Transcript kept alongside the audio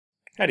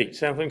Howdy,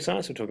 today on Flippin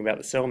Science we're talking about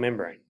the cell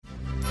membrane.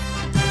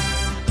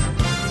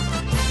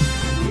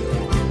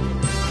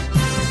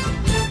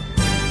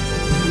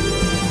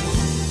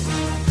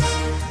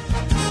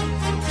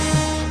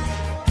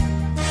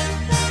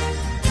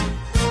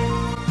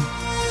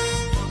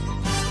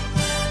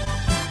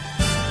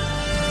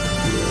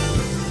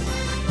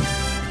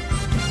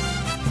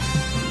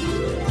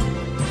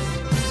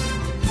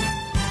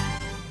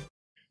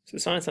 So the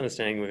science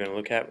understanding we're going to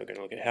look at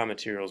how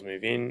materials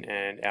move in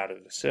and out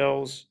of the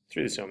cells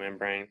through the cell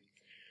membrane.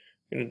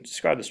 We're going to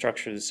describe the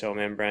structure of the cell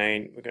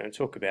membrane. We're going to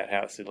talk about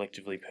how it's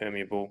selectively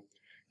permeable,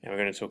 and we're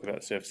going to talk about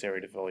the surface area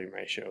to volume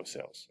ratio of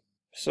cells.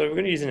 So we're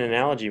going to use an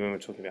analogy when we're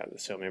talking about the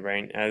cell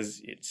membrane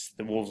as it's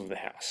the walls of the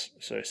house.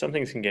 So some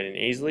things can get in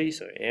easily,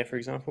 so air for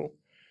example.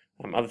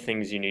 Other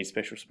things you need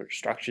special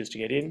structures to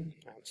get in.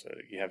 So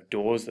you have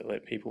doors that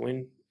let people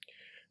in.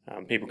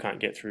 People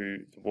can't get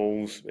through the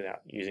walls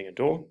without using a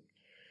door.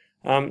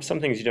 Some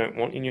things you don't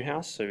want in your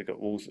house, so we've got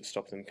walls that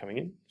stop them coming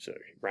in, so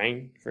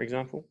rain, for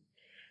example.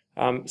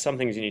 Some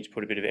things you need to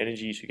put a bit of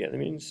energy to get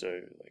them in, so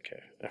like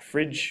a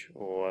fridge,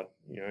 or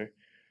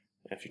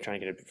if you're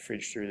trying to get a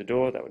fridge through the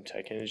door, that would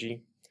take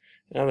energy.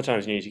 And other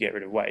times you need to get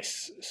rid of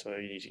waste, so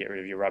you need to get rid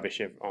of your rubbish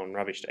on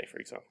rubbish day, for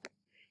example.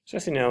 So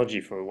that's an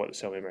analogy for what the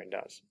cell membrane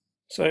does.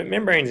 So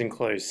membranes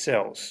enclose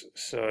cells,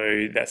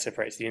 so that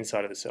separates the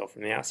inside of the cell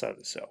from the outside of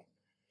the cell.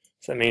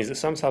 So that means that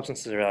some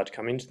substances are allowed to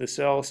come into the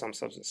cell, some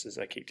substances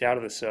are kicked out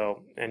of the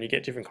cell, and you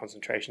get different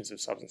concentrations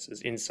of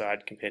substances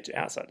inside compared to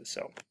outside the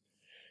cell.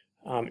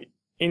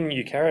 In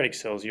eukaryotic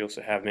cells, you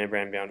also have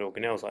membrane-bound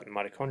organelles like the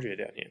mitochondria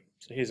down here.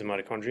 So here's a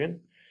mitochondrion.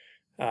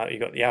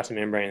 You've got the outer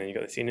membrane and you've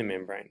got this inner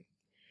membrane.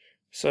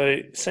 So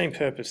same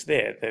purpose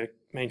there. They're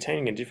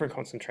maintaining a different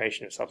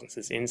concentration of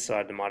substances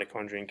inside the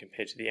mitochondrion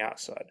compared to the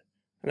outside,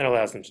 and that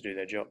allows them to do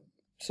their job.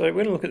 So we're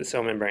going to look at the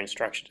cell membrane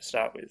structure to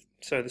start with.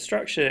 So the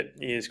structure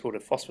is called a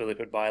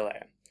phospholipid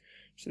bilayer.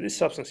 So this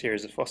substance here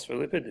is a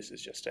phospholipid. This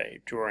is just a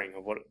drawing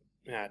of what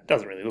it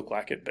doesn't really look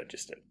like it, but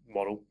just a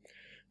model.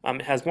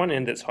 It has one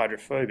end that's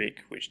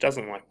hydrophobic, which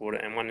doesn't like water,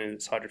 and one end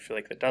that's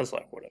hydrophilic that does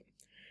like water.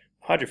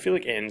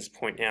 Hydrophilic ends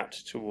point out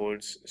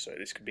towards, so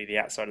this could be the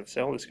outside of the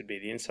cell, this could be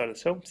the inside of the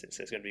cell, since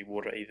there's going to be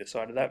water either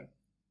side of that.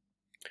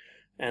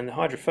 And the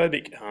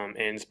hydrophobic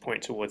ends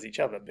point towards each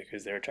other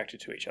because they're attracted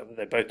to each other.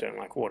 They both don't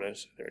like water,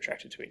 so they're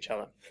attracted to each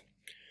other.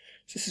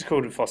 So this is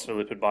called a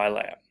phospholipid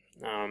bilayer.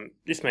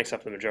 This makes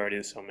up the majority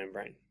of the cell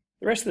membrane.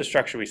 The rest of the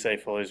structure we say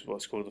follows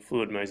what's called the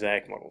fluid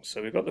mosaic model.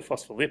 So we've got the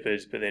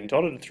phospholipids, but then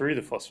dotted through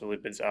the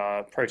phospholipids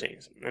are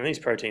proteins. And these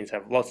proteins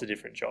have lots of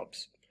different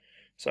jobs.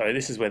 So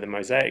this is where the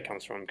mosaic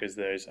comes from, because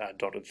those are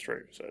dotted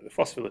through. So the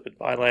phospholipid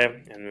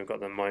bilayer, and we've got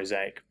the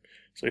mosaic.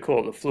 So we call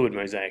it the fluid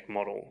mosaic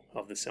model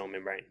of the cell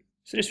membrane.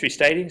 So just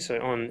restating, so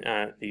on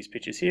these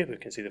pictures here, we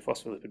can see the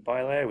phospholipid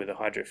bilayer with the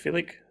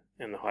hydrophilic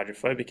and the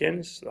hydrophobic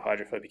ends. So the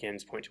hydrophobic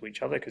ends point to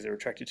each other because they're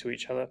attracted to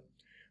each other.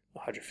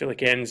 The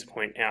hydrophilic ends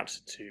point out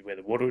to where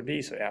the water would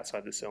be, so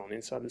outside the cell and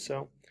inside the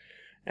cell.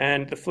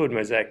 And the fluid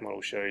mosaic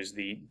model shows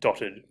the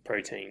dotted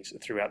proteins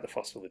throughout the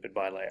phospholipid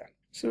bilayer.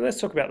 So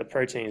let's talk about the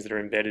proteins that are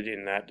embedded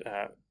in that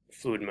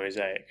fluid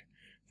mosaic.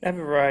 They have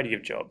a variety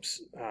of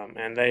jobs,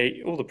 and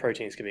all the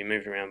proteins can be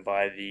moved around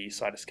by the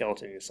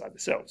cytoskeleton inside the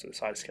cell. So the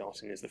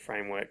cytoskeleton is the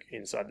framework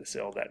inside the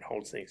cell that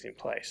holds things in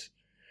place.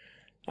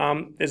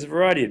 There's a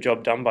variety of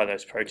jobs done by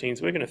those proteins.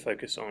 We're going to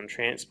focus on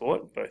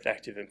transport, both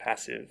active and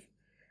passive,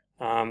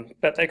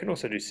 but they can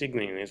also do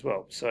signaling as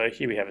well. So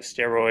here we have a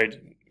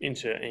steroid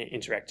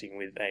interacting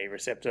with a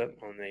receptor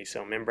on the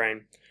cell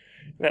membrane.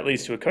 That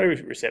leads to a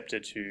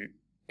co-receptor to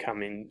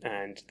come in,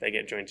 and they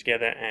get joined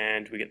together,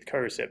 and we get the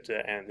co-receptor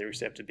and the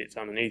receptor bits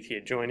underneath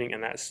here joining,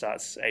 and that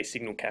starts a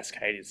signal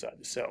cascade inside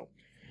the cell.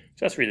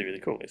 So that's really,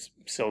 really cool. It's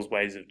cells'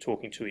 ways of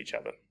talking to each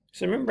other.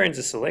 So membranes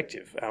are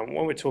selective.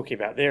 What we're talking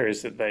about there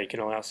is that they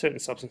can allow certain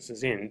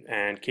substances in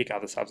and kick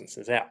other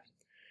substances out.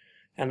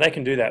 And they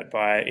can do that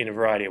in a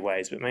variety of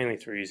ways, but mainly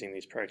through using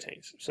these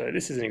proteins. So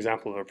this is an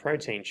example of a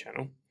protein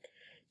channel.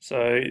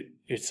 So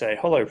it's a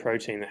hollow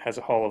protein that has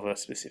a hole of a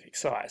specific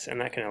size, and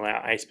that can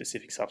allow a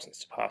specific substance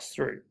to pass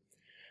through.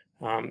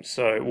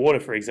 So water,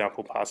 for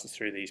example, passes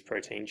through these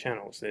protein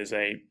channels. There's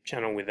a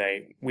channel with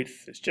a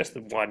width that's just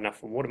wide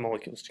enough for water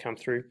molecules to come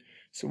through,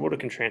 so water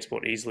can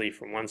transport easily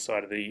from one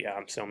side of the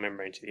cell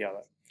membrane to the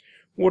other.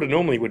 Water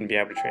normally wouldn't be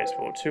able to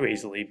transport too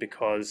easily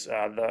because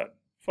the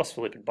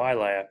phospholipid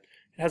bilayer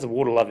has a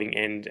water-loving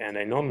end and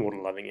a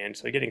non-water-loving end,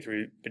 so getting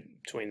through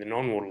between the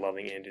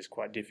non-water-loving end is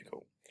quite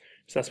difficult.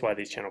 So that's why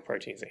these channel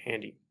proteins are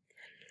handy.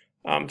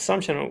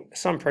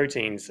 Some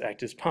proteins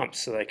act as pumps,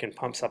 so they can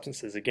pump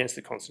substances against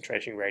the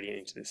concentration gradient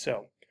into the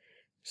cell.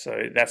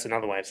 So that's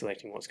another way of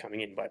selecting what's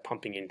coming in, by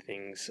pumping in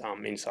things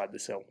inside the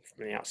cell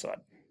from the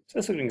outside. So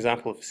let's look at an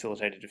example of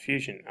facilitated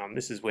diffusion.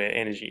 This is where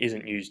energy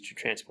isn't used to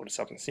transport a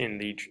substance in.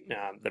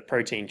 The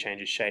protein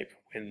changes shape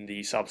when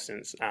the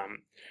substance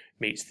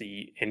meets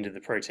the end of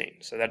the protein.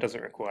 So that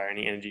doesn't require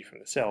any energy from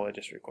the cell, it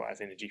just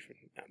requires energy from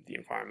the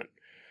environment.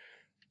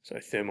 So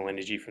thermal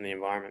energy from the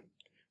environment.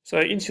 So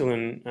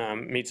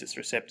insulin meets its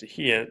receptor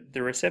here.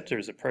 The receptor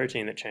is a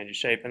protein that changes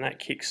shape, and that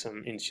kicks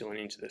some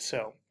insulin into the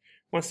cell.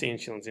 Once the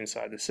insulin's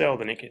inside the cell,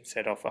 then it can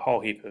set off a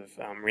whole heap of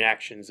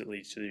reactions that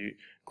leads to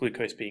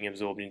glucose being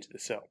absorbed into the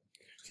cell.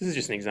 So this is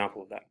just an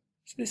example of that.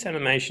 So this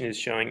animation is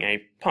showing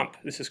a pump.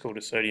 This is called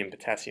a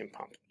sodium-potassium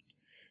pump.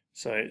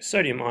 So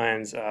sodium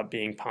ions are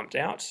being pumped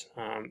out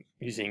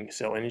using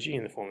cell energy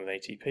in the form of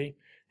ATP,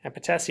 and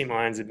potassium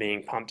ions are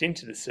being pumped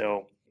into the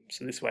cell.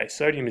 So this way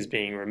sodium is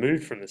being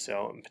removed from the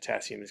cell and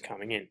potassium is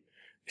coming in.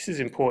 This is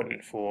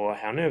important for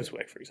how nerves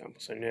work, for example.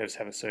 So nerves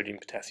have a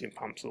sodium-potassium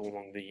pumps all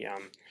along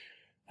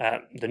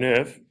the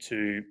nerve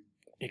to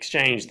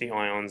exchange the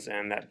ions,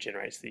 and that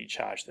generates the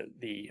charge that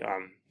the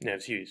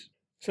nerves use.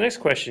 So the next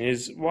question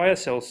is, why are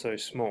cells so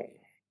small?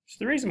 So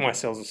the reason why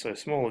cells are so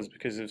small is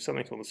because of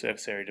something called the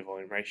surface area to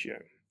volume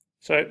ratio.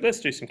 So let's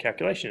do some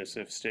calculation of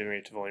surface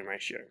area to volume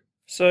ratio.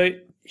 So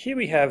here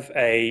we have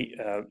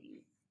a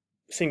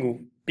single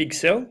big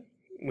cell.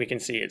 We can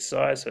see its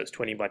size, so it's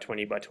 20 by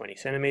 20 by 20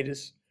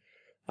 centimeters,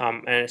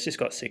 and it's just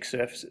got 6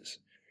 surfaces.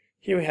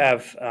 Here we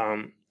have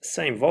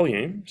same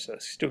volume, so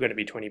it's still going to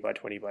be 20 by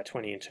 20 by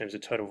 20 in terms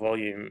of total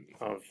volume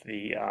of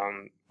the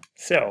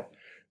cell,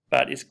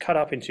 but it's cut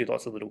up into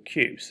lots of little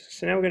cubes.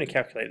 So now we're going to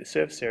calculate the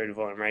surface area to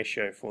volume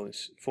ratio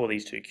for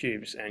these two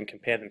cubes and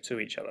compare them to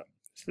each other.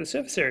 So the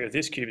surface area of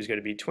this cube is going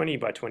to be 20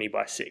 by 20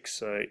 by 6,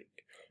 so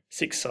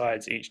 6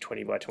 sides each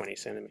 20 by 20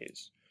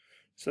 centimeters.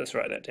 So let's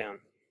write that down.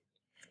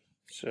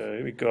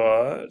 So we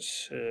got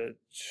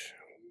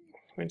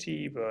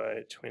 20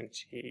 by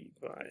 20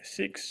 by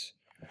 6.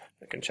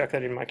 I can chuck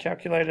that in my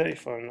calculator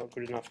if I'm not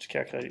good enough to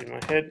calculate it in my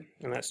head,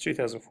 and that's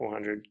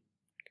 2,400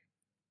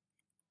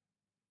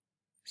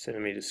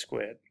 centimeters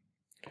squared.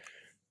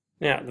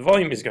 Now the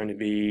volume is going to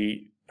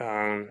be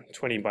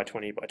 20 by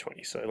 20 by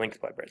 20, so length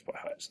by breadth by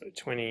height. So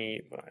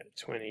 20 by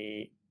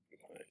 20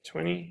 by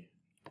 20,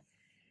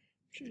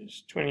 which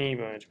is 20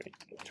 by 20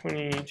 by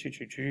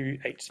 20,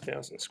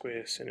 8,000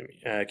 square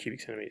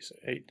cubic centimeters, so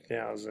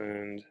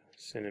 8,000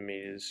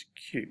 centimeters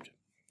cubed.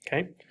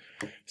 Okay,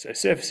 so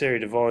surface area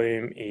to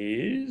volume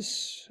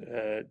is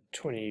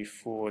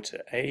 24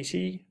 to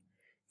 80.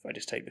 If I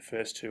just take the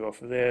first two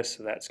off of there,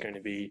 so that's going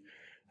to be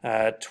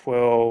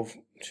 12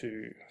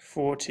 to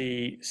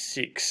 40,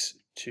 6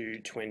 to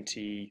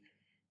 20,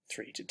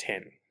 3 to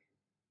 10.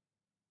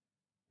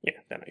 Yeah,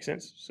 that makes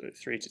sense. So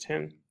 3 to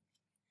 10.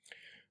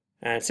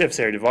 And surface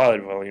area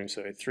divided by volume,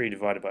 so 3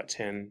 divided by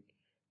 10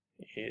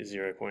 is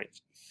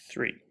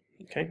 0.3.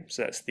 Okay,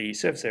 so that's the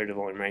surface area to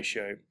volume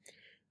ratio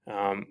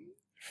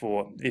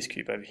for this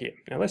cube over here.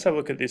 Now let's have a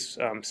look at this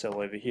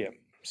cell over here.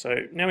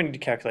 So now we need to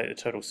calculate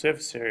the total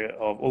surface area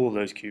of all of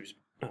those cubes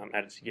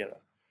added together.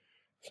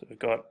 So we've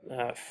got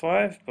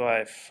 5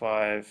 by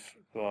 5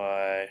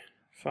 by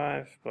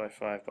 5 by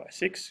 5 by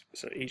 6.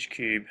 So each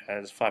cube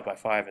has 5 by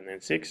 5 and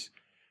then 6.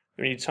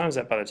 We need to times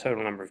that by the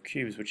total number of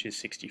cubes, which is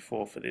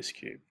 64 for this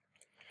cube.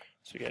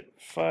 So we get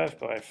 5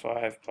 by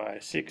 5 by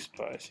 6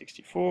 by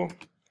 64.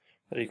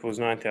 That equals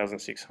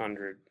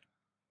 9,600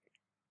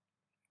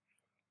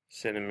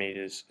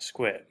 centimeters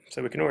squared.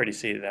 So we can already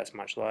see that that's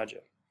much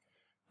larger.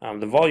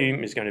 The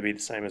volume is going to be the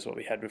same as what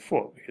we had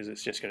before, because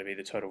it's just going to be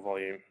the total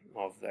volume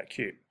of that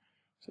cube.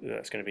 So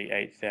that's going to be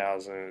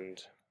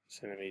 8,000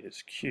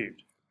 centimeters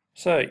cubed.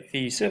 So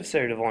the surface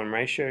area to volume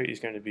ratio is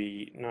going to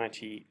be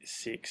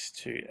 96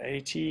 to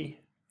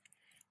 80,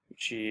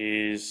 which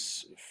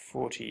is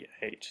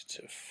 48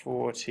 to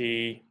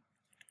 40,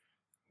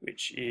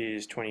 which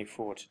is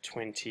 24 to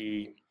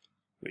 20,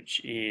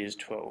 which is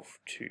 12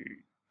 to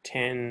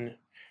 10,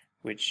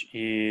 which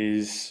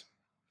is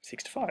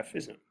 6 to 5,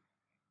 isn't it?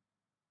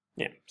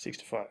 Yeah, 6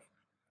 to 5.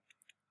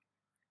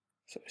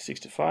 So 6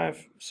 to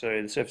 5,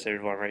 so the surface area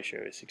to volume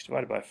ratio is 6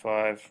 divided by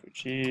 5,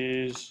 which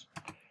is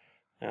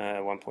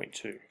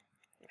 1.2.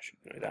 I should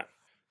know that.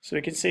 So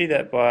we can see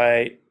that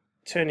by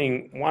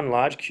turning one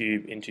large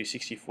cube into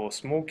 64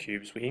 small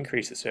cubes, we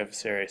increase the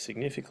surface area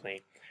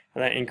significantly,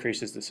 and that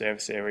increases the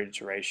surface area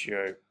to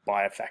ratio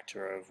by a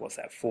factor of, what's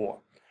that, 4.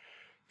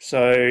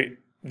 So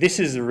this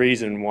is the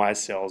reason why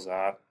cells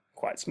are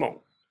quite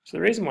small. So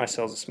the reason why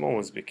cells are small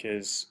is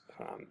because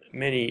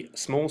many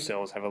small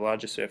cells have a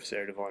larger surface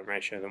area to volume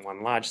ratio than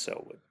one large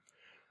cell would.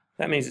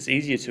 That means it's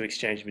easier to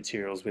exchange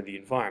materials with the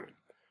environment.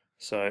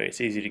 So it's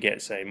easier to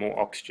get, say, more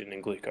oxygen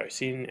and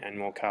glucose in and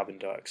more carbon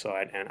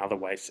dioxide and other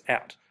wastes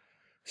out.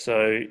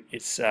 So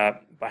it's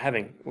by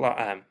having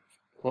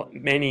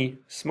many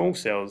small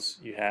cells,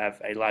 you have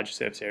a larger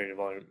surface area to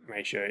volume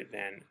ratio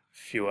than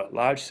fewer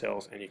large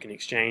cells, and you can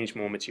exchange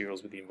more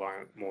materials with the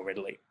environment more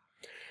readily.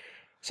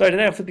 So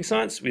today on Flipping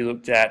Science, we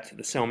looked at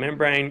the cell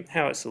membrane,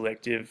 how it's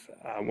selective,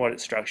 what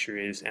its structure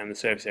is, and the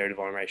surface area to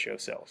volume ratio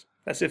of cells.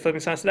 That's it for Flipping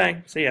Science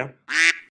today. See ya.